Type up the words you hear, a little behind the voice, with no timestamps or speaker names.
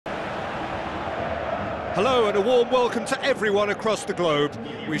Hello and a warm welcome to everyone across the globe.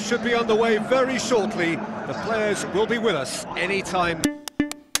 We should be underway very shortly. The players will be with us anytime.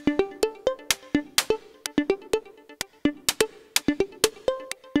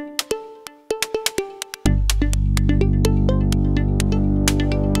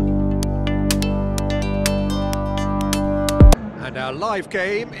 And our live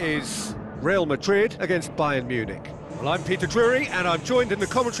game is Real Madrid against Bayern Munich. Well, I'm Peter Drury, and I'm joined in the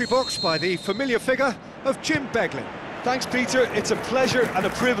commentary box by the familiar figure of Jim Beglin. Thanks, Peter. It's a pleasure and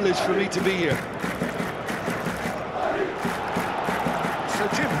a privilege for me to be here. So,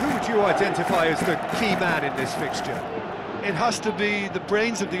 Jim, who would you identify as the key man in this fixture? It has to be the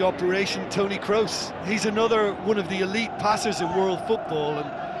brains of the operation, Toni Kroos. He's another one of the elite passers in world football,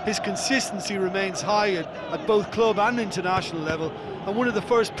 and his consistency remains high at both club and international level, and one of the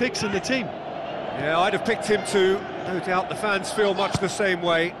first picks in the team. Yeah, I'd have picked him too. No doubt the fans feel much the same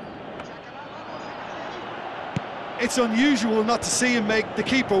way. It's unusual not to see him make the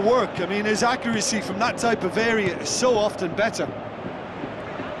keeper work. I mean, his accuracy from that type of area is so often better.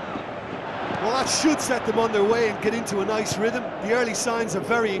 Well, that should set them on their way and get into a nice rhythm. The early signs are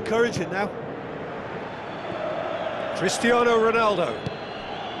very encouraging now. Cristiano Ronaldo.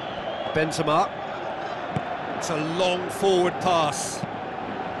 Benzema. It's a long forward pass.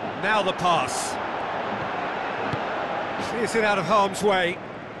 Now the pass. Clears it out of harm's way.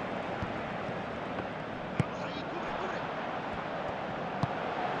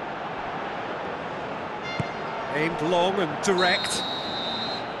 Aimed long and direct.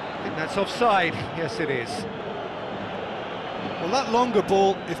 I think that's offside. Yes, it is. Well, that longer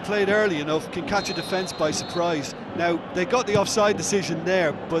ball, if played early enough, can catch a defence by surprise. Now, they got the offside decision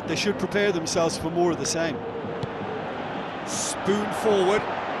there, but they should prepare themselves for more of the same. Spoon forward.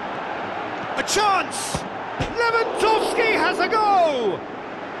 A chance! Lewandowski has a go!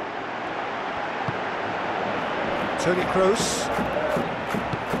 Toni Kroos.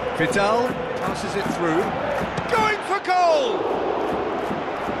 Vidal passes it through. Going for goal!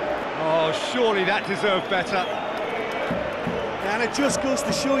 Oh, surely that deserved better. And it just goes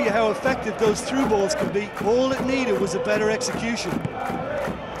to show you how effective those through balls can be. All it needed was a better execution.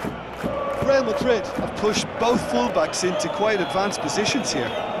 Real Madrid have pushed both fullbacks into quite advanced positions here.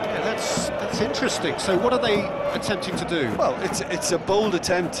 Yeah, that's interesting. So what are they attempting to do? Well, it's a bold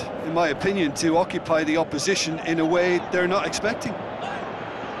attempt, in my opinion, to occupy the opposition in a way they're not expecting.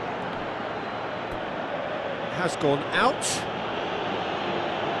 Has gone out.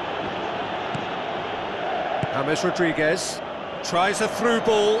 James Rodriguez tries a through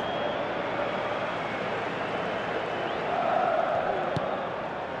ball.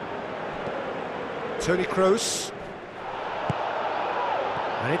 Toni Kroos.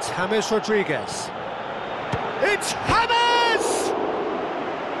 And it's James Rodriguez. It's James!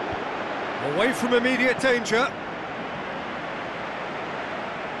 Away from immediate danger.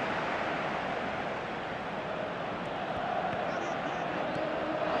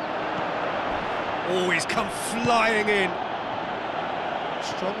 Always come flying in.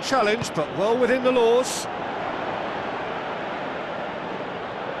 Strong challenge, but well within the laws.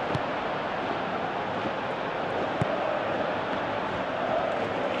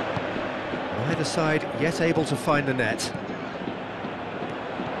 Neither side yet able to find the net.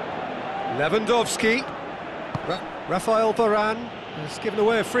 Lewandowski. Rafael Varane has given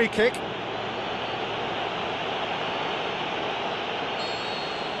away a free kick.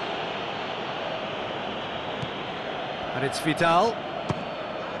 And it's Vidal.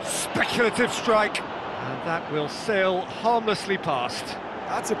 Speculative strike. And that will sail harmlessly past.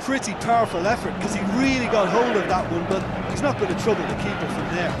 That's a pretty powerful effort, because he really got hold of that one, but he's not going to trouble the keeper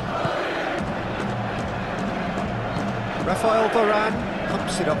from there. Rafael Varane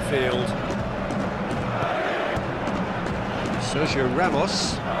pumps it upfield. Sergio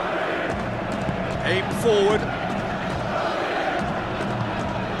Ramos. Aim forward.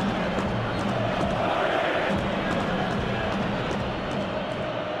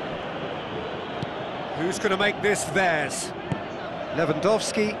 Who's going to make this theirs?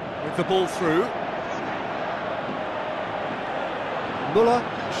 Lewandowski with the ball through. Muller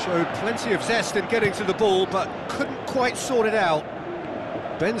showed plenty of zest in getting to the ball, but couldn't quite sort it out.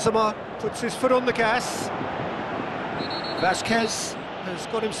 Benzema puts his foot on the gas. Vasquez has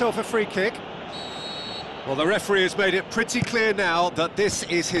got himself a free kick. Well, the referee has made it pretty clear now that this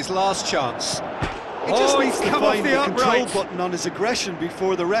is his last chance. He just needs to come off find the control button on his aggression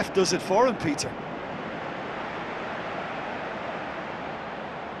before the ref does it for him, Peter.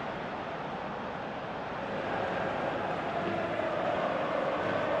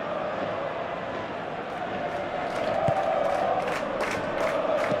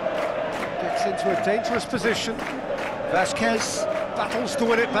 into a dangerous position. Vasquez battles to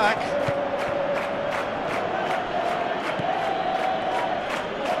win it back.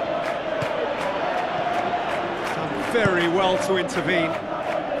 Done very well to intervene.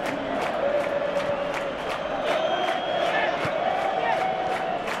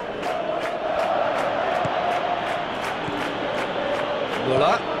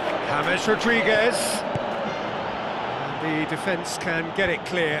 Muller, James Rodriguez. And the defence can get it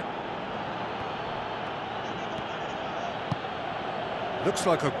clear. Looks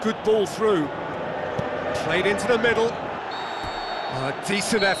like a good ball through. Played into the middle. A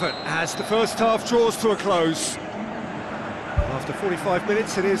decent effort as the first half draws to a close. After 45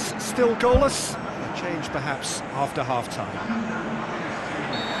 minutes it is still goalless. A change perhaps after half-time.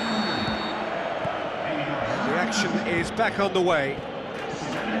 The action is back on the way.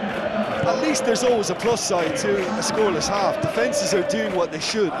 At least there's always a plus side to a scoreless half. Defences are doing what they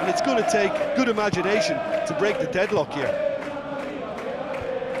should, and it's going to take good imagination to break the deadlock here.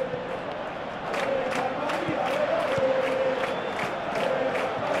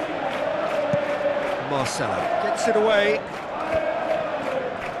 Marcelo gets it away.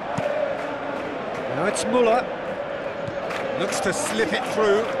 Now it's Muller. Looks to slip it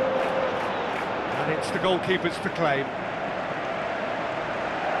through. And it's the goalkeeper's to claim.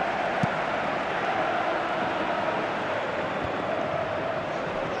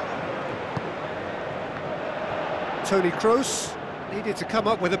 Toni Kroos needed to come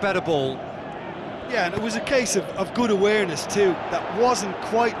up with a better ball. Yeah, and it was a case of good awareness too. That wasn't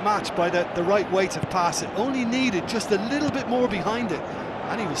quite matched by the right weight of pass. It only needed just a little bit more behind it,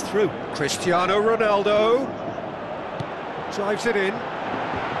 and he was through. Cristiano Ronaldo drives it in.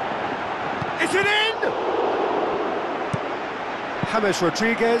 Is it in? James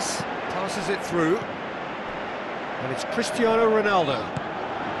Rodriguez passes it through. And it's Cristiano Ronaldo.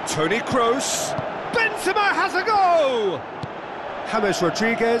 Toni Kroos. Benzema has a go! James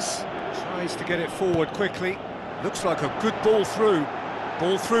Rodriguez tries to get it forward quickly. Looks like a good ball through.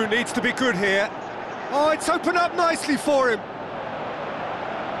 Ball through needs to be good here. Oh, it's opened up nicely for him.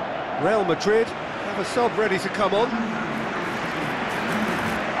 Real Madrid have a sub ready to come on.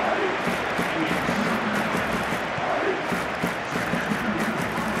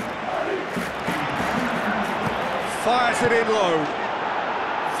 Fires it in low.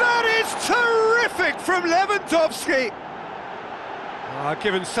 That is terrific from Lewandowski.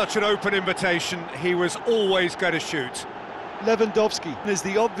 Given such an open invitation, he was always going to shoot. Lewandowski is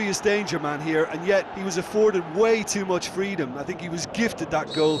the obvious danger man here, and yet he was afforded way too much freedom. I think he was gifted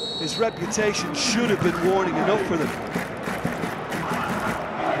that goal. His reputation should have been warning enough for them.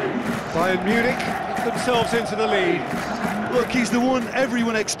 Bayern Munich put themselves into the lead. Look, he's the one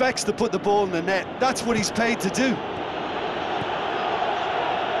everyone expects to put the ball in the net. That's what he's paid to do.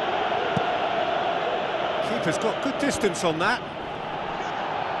 Keeper's got good distance on that.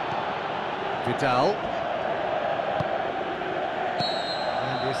 Vidal.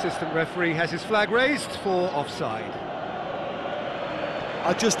 And the assistant referee has his flag raised for offside.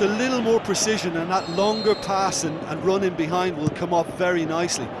 Just a little more precision, and that longer pass and run in behind will come off very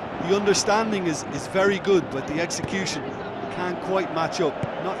nicely. The understanding is very good, but the execution can't quite match up.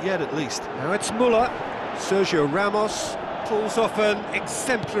 Not yet, at least. Now it's Muller. Sergio Ramos pulls off an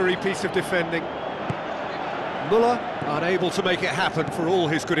exemplary piece of defending. Muller unable to make it happen for all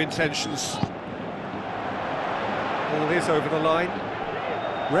his good intentions. All is over the line.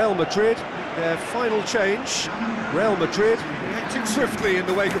 Real Madrid, their final change. Real Madrid reacting swiftly in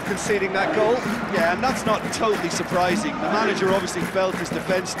the wake of conceding that goal. Yeah, and that's not totally surprising. The manager obviously felt his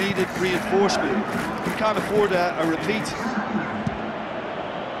defence needed reinforcement. He can't afford a repeat.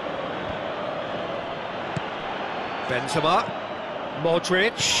 Benzema.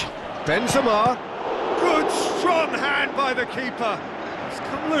 Modric. Benzema. Good strong hand by the keeper. It's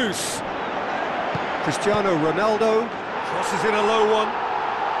come loose. Cristiano Ronaldo crosses in a low one.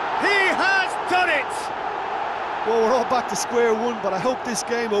 He has done it! Well, we're all back to square one, but I hope this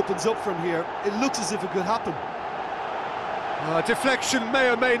game opens up from here. It looks as if it could happen. Deflection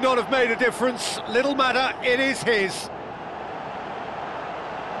may or may not have made a difference. Little matter, it is his.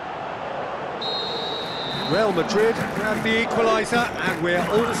 Real Madrid grab the equaliser, and we're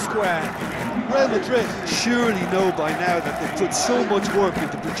all square. Real Madrid surely know by now that they've put so much work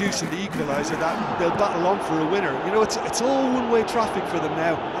into producing the equaliser that they'll battle on for a winner. You know, it's all one-way traffic for them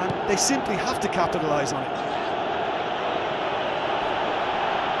now, and they simply have to capitalise on it.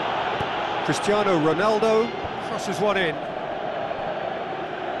 Cristiano Ronaldo crosses one in.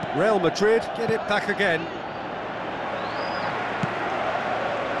 Real Madrid get it back again.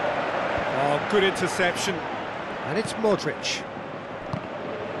 Oh, good interception. And it's Modric.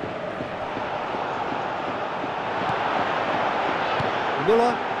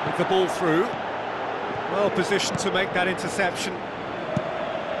 Muller with the ball through. Well positioned to make that interception.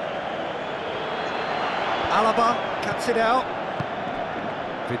 Alaba cuts it out.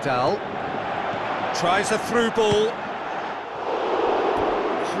 Vidal tries a through ball.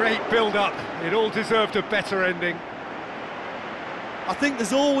 Great build-up. It all deserved a better ending. I think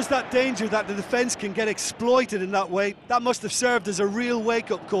there's always that danger that the defence can get exploited in that way. That must have served as a real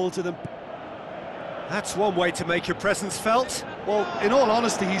wake-up call to them. That's one way to make your presence felt. Well, in all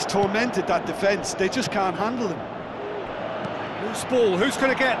honesty, he's tormented that defence. They just can't handle him. Loose ball, who's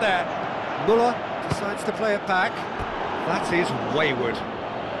going to get there? Muller decides to play it back. That is wayward.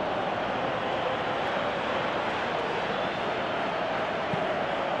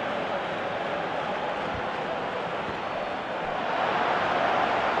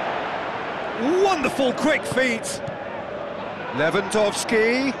 Wonderful quick feet.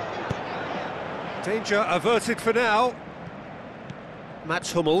 Lewandowski. Danger averted for now.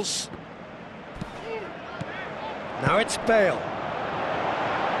 Mats Hummels. Now it's Bale.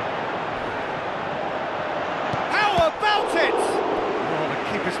 How about it? Oh,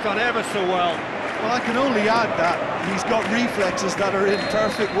 the keeper's done ever so well. Well, I can only add that he's got reflexes that are in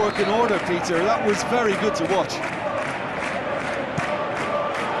perfect working order, Peter. That was very good to watch.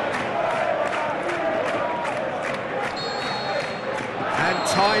 And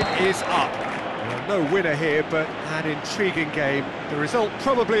time is up. Well, no winner here, but an intriguing game. The result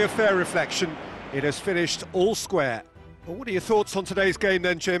probably a fair reflection. It has finished all square. Well, what are your thoughts on today's game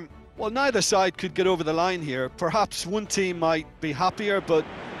then, Jim? Well, neither side could get over the line here. Perhaps one team might be happier, but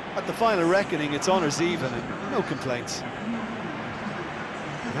at the final reckoning, it's honours even and no complaints.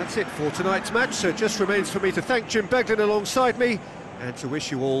 That's it for tonight's match, so it just remains for me to thank Jim Beglin alongside me and to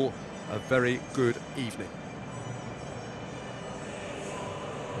wish you all a very good evening.